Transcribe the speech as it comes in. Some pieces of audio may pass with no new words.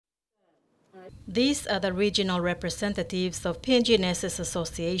These are the regional representatives of PNG Nurses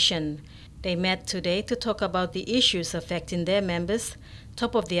Association. They met today to talk about the issues affecting their members.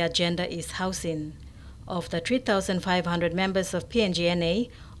 Top of the agenda is housing. Of the 3,500 members of PNGNA,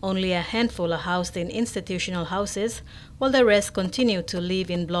 only a handful are housed in institutional houses, while the rest continue to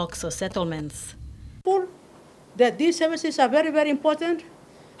live in blocks or settlements. That these services are very, very important.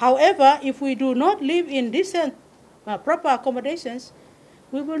 However, if we do not live in decent, proper accommodations,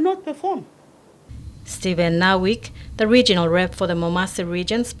 we will not perform. Stephen Nawik, the regional rep for the Momase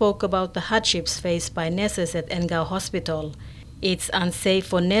region, spoke about the hardships faced by nurses at Ngao Hospital. It's unsafe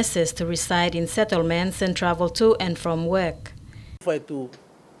for nurses to reside in settlements and travel to and from work. If I to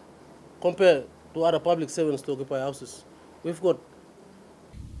compare to other public servants to occupy houses, we've got.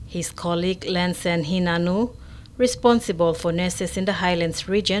 His colleague Lansen Hinanu, responsible for nurses in the Highlands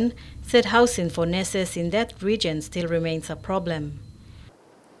region, said housing for nurses in that region still remains a problem.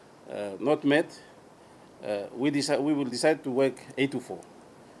 Not met. We will decide to work 8 to 4,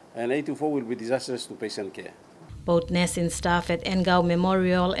 and 8 to 4 will be disastrous to patient care. Both nursing staff at Ngao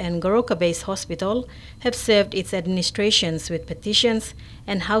Memorial and Goroka Base Hospital have served its administrations with petitions,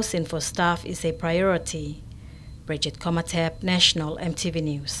 and housing for staff is a priority. Bridget Comatep, National MTV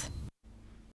News.